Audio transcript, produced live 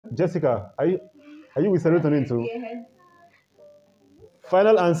Jessica, are you with serotonin too? Yeah.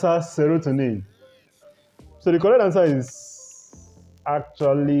 Final answer, serotonin. So the correct answer is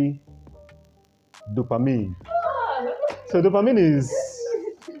actually dopamine. So dopamine is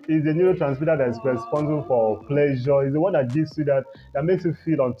the neurotransmitter that is responsible for pleasure. It's the one that gives you that makes you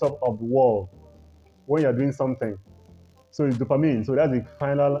feel on top of the world when you're doing something. So it's dopamine. So that's the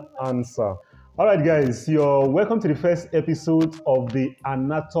final answer. All right, guys, you're welcome to the first episode of the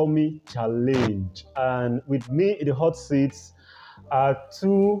Anatomy Challenge. And with me in the hot seats are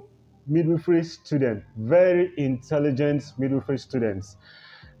two midwifery students, very intelligent midwifery students.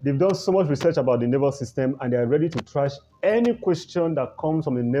 They've done so much research about the nervous system and they're ready to trash any question that comes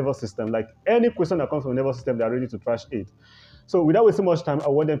from the nervous system. Like any question that comes from the nervous system, they're ready to trash it. So without wasting much time, I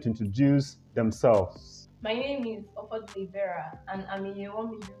want them to introduce themselves. My name is Ofodle Vera, and I'm a year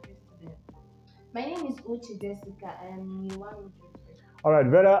one midwifery student. My name is Uchi Jessica. I am in one midwifery. All right,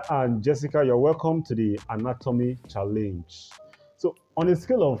 Vera and Jessica, you're welcome to the Anatomy Challenge. So on a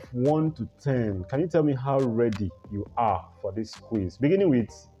scale of 1 to 10, can you tell me how ready you are for this quiz? Beginning with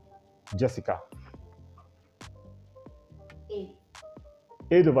Jessica. 8.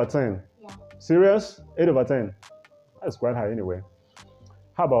 8 over 10. Yeah. Serious? 8 over 10. That's quite high anyway.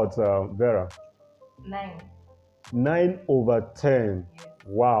 How about Vera? 9. 9 over 10. Yes.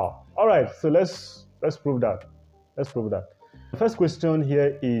 Wow. All right, so let's prove that. Let's prove that. The first question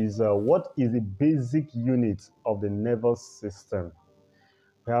here is what is the basic unit of the nervous system?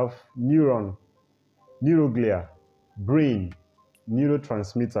 We have neuron, neuroglia, brain,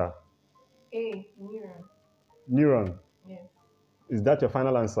 neurotransmitter. A. Neuron. Neuron. Yes. Is that your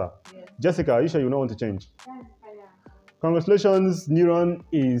final answer? Yes. Jessica, are you sure you don't want to change? That's fine. Congratulations, neuron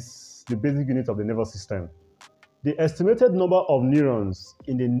is the basic unit of the nervous system. The estimated number of neurons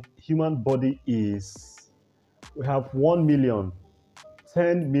in the human body is, we have 1 million,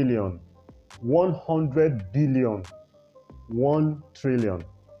 10 million, 100 billion, 1 trillion.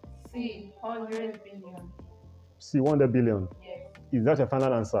 C. 100 billion. See, 100 billion. Yes. Is that your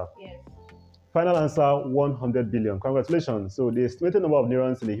final answer? Yes. Final answer, 100 billion. Congratulations. So the estimated number of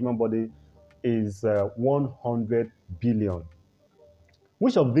neurons in the human body is 100 billion.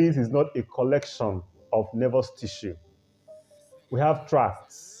 Which of these is not a collection of nervous tissue? We have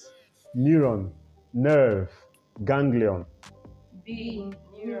tracts, neuron, nerve, ganglion. B.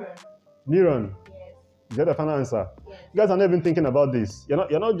 Neuron. Neuron. Yes. Is that the final answer? Yes. You guys are not even thinking about this. You're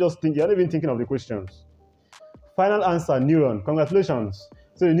not even thinking of the questions. Final answer, neuron. Congratulations.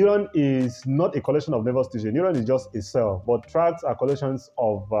 So the neuron is not a collection of nervous tissue. Neuron is just a cell, but tracts are collections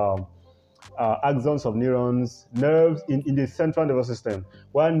of axons of neurons, nerves in the central nervous system,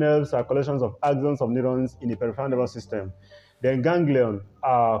 while nerves are collections of axons of neurons in the peripheral nervous system. Then ganglion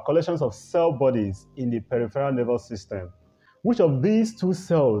are collections of cell bodies in the peripheral nervous system. Which of these two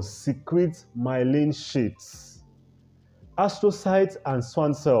cells secrete myelin sheaths? Astrocytes and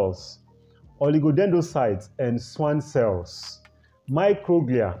Schwann cells, oligodendrocytes and Schwann cells,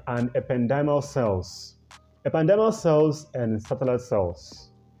 microglia and ependymal cells, ependymal cells and satellite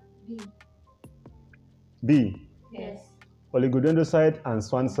cells. B. B. Yes. Oligodendrocyte and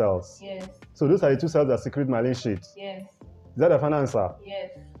Schwann cells. Yes. So those are the two cells that secrete myelin sheaths. Yes. Is that the final answer? Yes.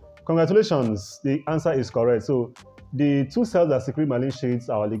 Congratulations, the answer is correct. So the two cells that secrete myelin sheaths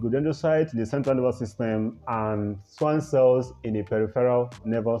are oligodendrocytes in the central nervous system and Schwann cells in the peripheral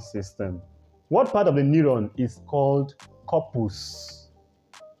nervous system. What part of the neuron is called corpus?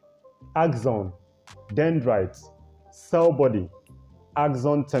 Axon, dendrite, cell body,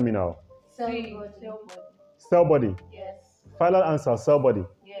 axon terminal. Cell C. body. Cell body. Cell body. Yes. Final answer, cell body.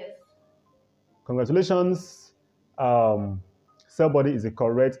 Yes. Congratulations. Cell body is the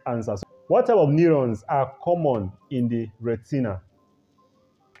correct answer. So what type of neurons are common in the retina?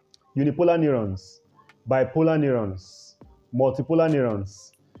 Unipolar neurons, bipolar neurons, multipolar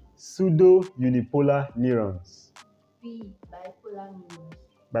neurons, pseudo-unipolar neurons. B. Bipolar neurons.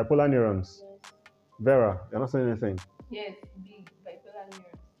 Bipolar neurons. Yes. Vera, you're not saying anything. Yes. B. Bipolar neurons.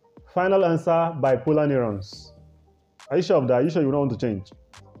 Final answer, bipolar neurons. Are you sure of that? Are you sure you don't want to change?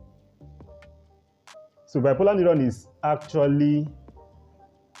 So bipolar neuron is actually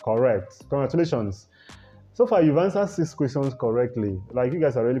correct. Congratulations. So far, you've answered 6 questions correctly. Like, you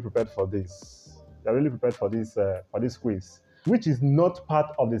guys are really prepared for this. You're really prepared for this quiz. Which is not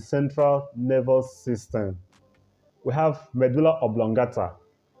part of the central nervous system? We have medulla oblongata,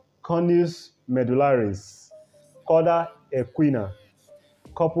 conus medullaris, cauda equina,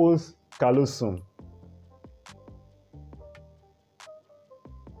 corpus callosum.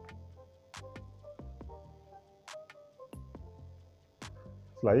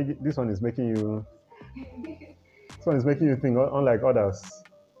 It's like this one is making you think unlike others.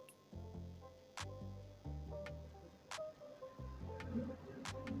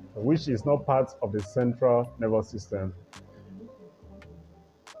 which is not part of the central nervous system.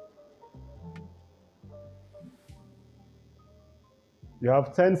 You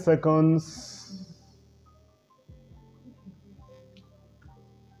have 10 seconds.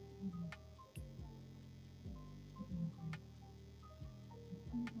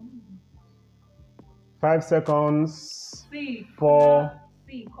 Five seconds. C. 4,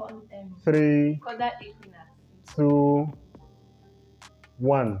 C. 3, Coda equina. 2,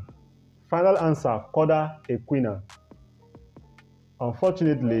 1. Final answer, Coda equina.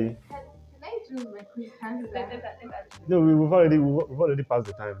 Unfortunately, Can I choose my quick answer? no, we've already passed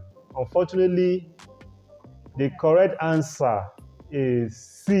the time. Unfortunately, the correct answer is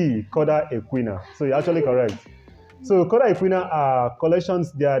C, Coda equina. So you're actually correct. So Coda equina are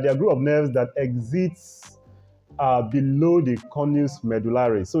collections, they are a group of nerves that exits below the conus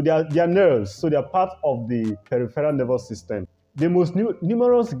medullaris. So they are nerves, so they are part of the peripheral nervous system. The most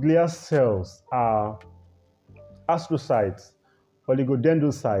numerous glial cells are astrocytes,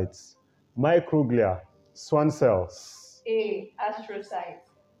 oligodendrocytes, microglia, Schwann cells. A. Astrocyte.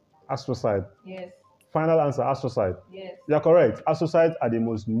 Astrocyte. Yes. Final answer, astrocyte. Yes. You are correct. Astrocytes are the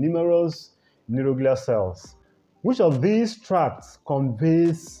most numerous neuroglial cells. Which of these tracts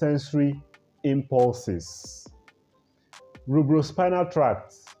conveys sensory impulses? Rubrospinal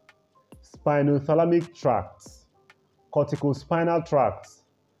tract, spinothalamic tract, corticospinal tract,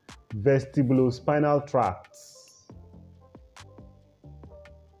 vestibulospinal tract.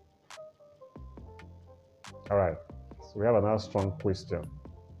 All right, so we have another strong question.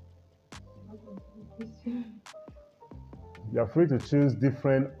 You are free to choose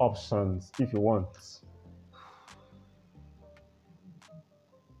different options if you want.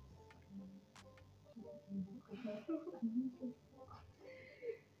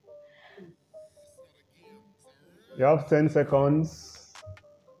 You have 10 seconds.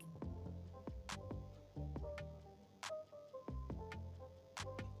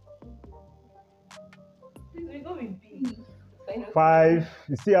 We go with B. 5,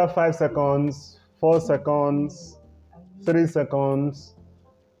 you still have 5 seconds, 4 seconds, 3 seconds,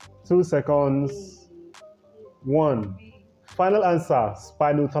 2 seconds, 1. Final answer,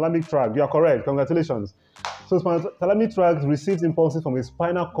 spinothalamic tract. You are correct. Congratulations. So spinothalamic tract receives impulses from the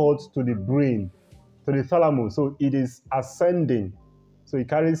spinal cord to the brain, to the thalamus. So it is ascending. So it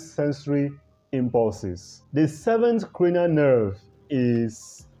carries sensory impulses. The 7th cranial nerve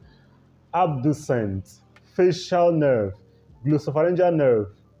is abducent, facial nerve, glossopharyngeal nerve,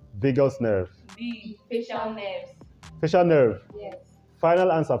 vagus nerve. B. Facial nerves. Facial nerve. Yes.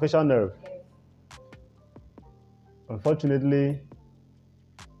 Final answer, facial nerve. Yes. Unfortunately,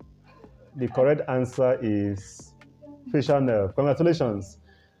 the correct answer is facial nerve. Congratulations.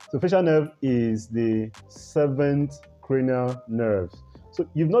 So facial nerve is the 7th cranial nerve. So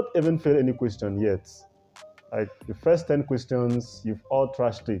you've not even failed any question yet. Like the first 10 questions, you've all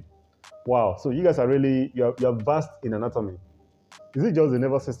trashed it. Wow. So you guys are really, you're vast in anatomy. Is it just the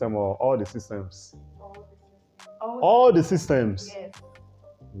nervous system or all the systems? All the systems. Yes.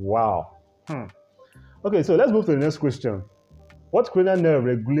 Wow. Okay, so let's move to the next question. What cranial nerve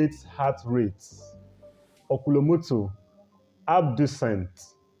regulates heart rate? Oculomotor, abducent,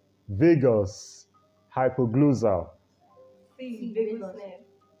 vagus, hypoglossal. C. Vagus nerve.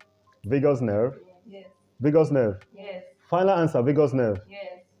 Vagus nerve. Yes. Vagus nerve. Yes. Final answer, vagus nerve.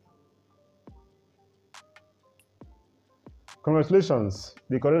 Yes. Congratulations.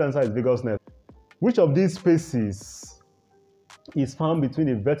 The correct answer is vagus nerve. Which of these spaces is found between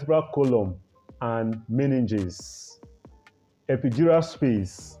the vertebral column and meninges? Epidural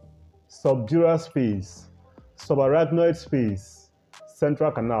space, subdural space, subarachnoid space,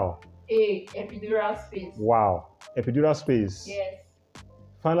 central canal. A. Epidural space. Wow. Epidural space. Yes.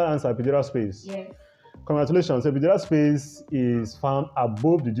 Final answer, epidural space. Yes. Congratulations. Epidural space is found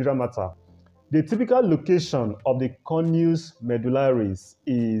above the dura mater. The typical location of the conus medullaris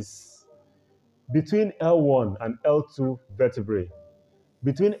is between L1 and L2 vertebrae,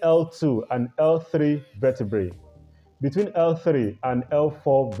 between L2 and L3 vertebrae, between L3 and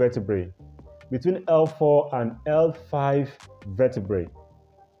L4 vertebrae, between L4 and L5 vertebrae.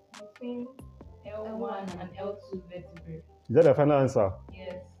 Between L1 and L2 vertebrae. Is that the final answer?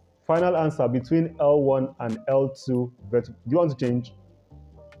 Yes. Final answer, between L1 and L2 vertebrae. Do you want to change?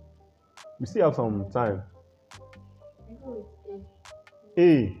 We still have some time. I go with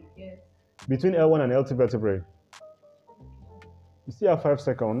A, Yes. between L1 and L2 vertebrae. You still have 5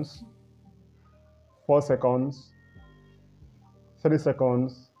 seconds, 4 seconds, 3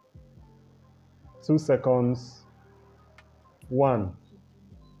 seconds, 2 seconds, 1.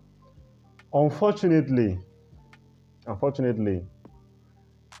 Unfortunately,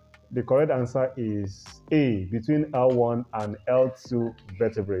 The correct answer is A, between L1 and L2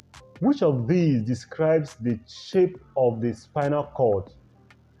 vertebrae. Which of these describes the shape of the spinal cord?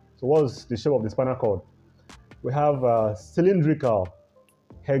 So what's the shape of the spinal cord? We have cylindrical,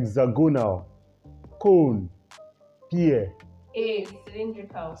 hexagonal, cone, pear. A.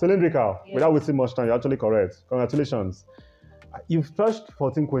 Cylindrical. Cylindrical. Yes. Without wasting much time, you're actually correct. Congratulations. You've touched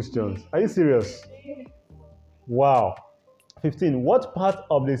 14 questions. Are you serious? Wow. 15. What part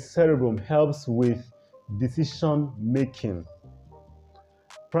of the cerebrum helps with decision making?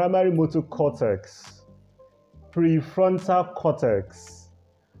 Primary motor cortex, prefrontal cortex,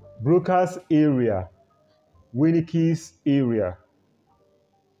 Broca's area, Wernicke's area.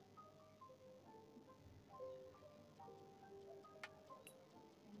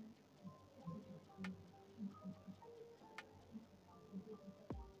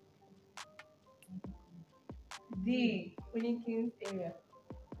 D. Wernicke's area.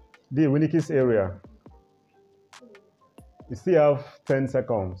 D. Wernicke's area. You still have 10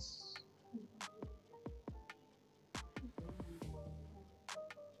 seconds.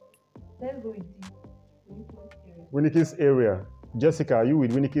 Let's go with D. Wernicke's area. Wernicke's area. Jessica, are you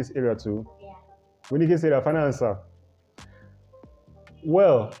with Wernicke's area too? Yeah. Wernicke's area, final answer.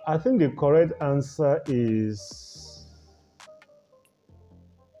 Well, I think the correct answer is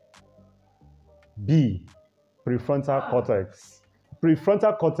B, prefrontal cortex.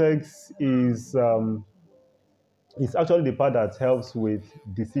 Prefrontal cortex is actually the part that helps with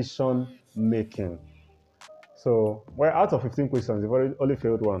decision making. So we're out of 15 questions. You've only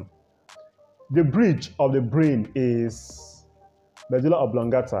failed one. The bridge of the brain is medulla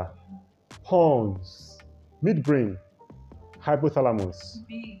oblongata, pons, midbrain, hypothalamus.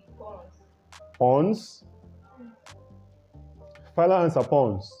 B. Pons. Pons. Final answer,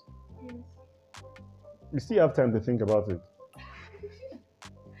 pons. Yes. You still have time to think about it.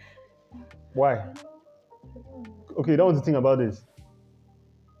 Why? Okay, you don't want to think about this.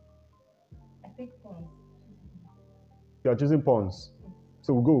 I think Pons. You are choosing pons.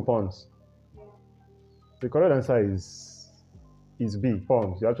 So we'll go with pons. The correct answer is B,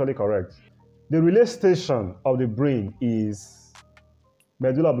 pons. You're actually correct. The relay station of the brain is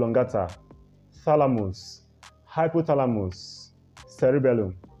medulla oblongata, thalamus, hypothalamus,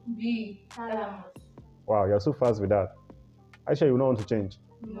 cerebellum. B. Thalamus. Wow, you're so fast with that. Are you sure you don't want to change?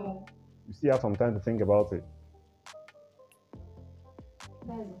 No. You still have some time to think about it.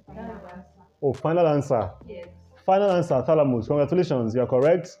 That is the final answer. Oh, final answer. Yes. Final answer, thalamus. Congratulations, you're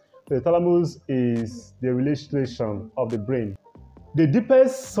correct. The thalamus is the relay station of the brain. The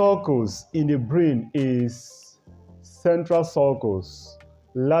deepest sulcus in the brain is central sulcus,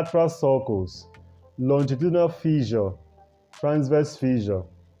 lateral sulcus, longitudinal fissure, transverse fissure.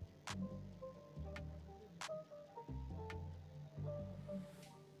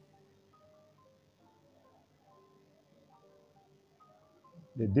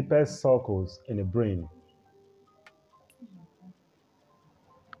 The deepest sulcus in the brain.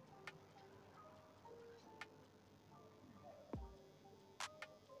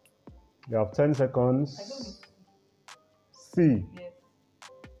 You have 10 I go seconds. with C. yes.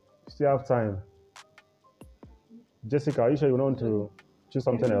 Still have time. Jessica, are you sure you want to choose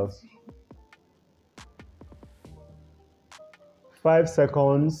something else? 5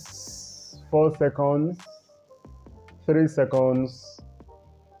 seconds, 4 seconds, 3 seconds,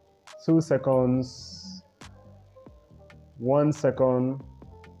 2 seconds, 1 second.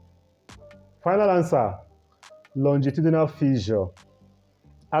 Final answer, longitudinal fissure.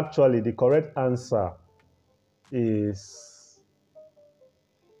 Actually, the correct answer is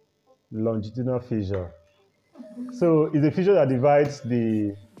longitudinal fissure. So it's a fissure that divides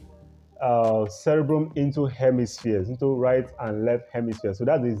the cerebrum into hemispheres, into right and left hemispheres. So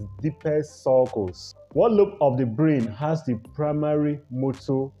that is deepest sulcus. What lobe of the brain has the primary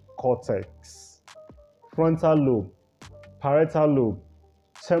motor cortex? Frontal lobe, parietal lobe,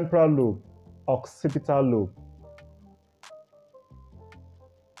 temporal lobe, occipital lobe.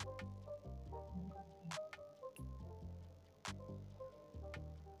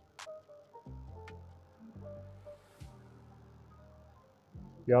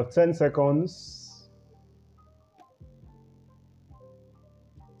 You have 10 seconds.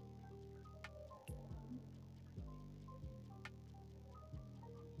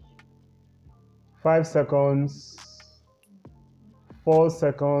 Five seconds, 4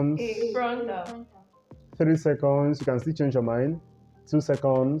 seconds, A. Frontal. 3 seconds. You can still change your mind. 2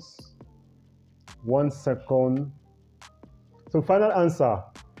 seconds, 1 second. So final answer,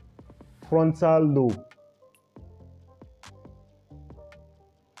 frontal lobe.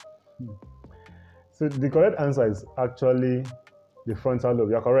 So the correct answer is actually The frontal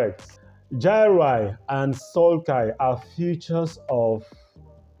lobe, you're correct. Gyri and sulci are features of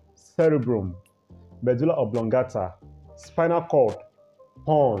cerebrum, medulla oblongata, spinal cord,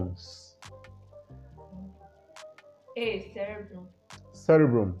 horns. A, cerebrum.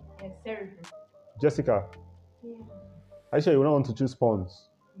 Cerebrum. Yes, cerebrum. Jessica, Yeah. are you sure you don't want to choose pons?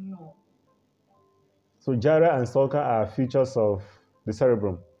 No. So gyri and sulci are features of the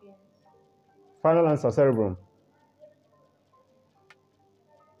cerebrum. Yes. Final answer, cerebrum.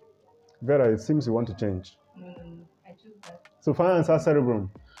 Vera, it seems you want to change. I choose that. So final answer, cerebrum.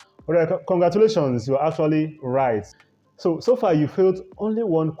 All right, congratulations, you're actually right. So far you failed only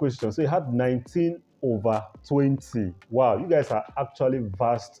one question. So you had 19 over 20. Wow, you guys are actually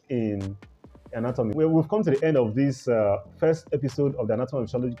vast in anatomy. Well, we've come to the end of this first episode of the Anatomy of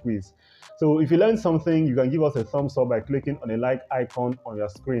Physiology quiz. So if you learned something, you can give us a thumbs up by clicking on the like icon on your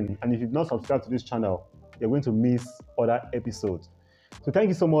screen. And if you've not subscribed to this channel, you're going to miss other episodes. So thank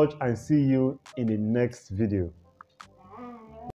you so much and see you in the next video.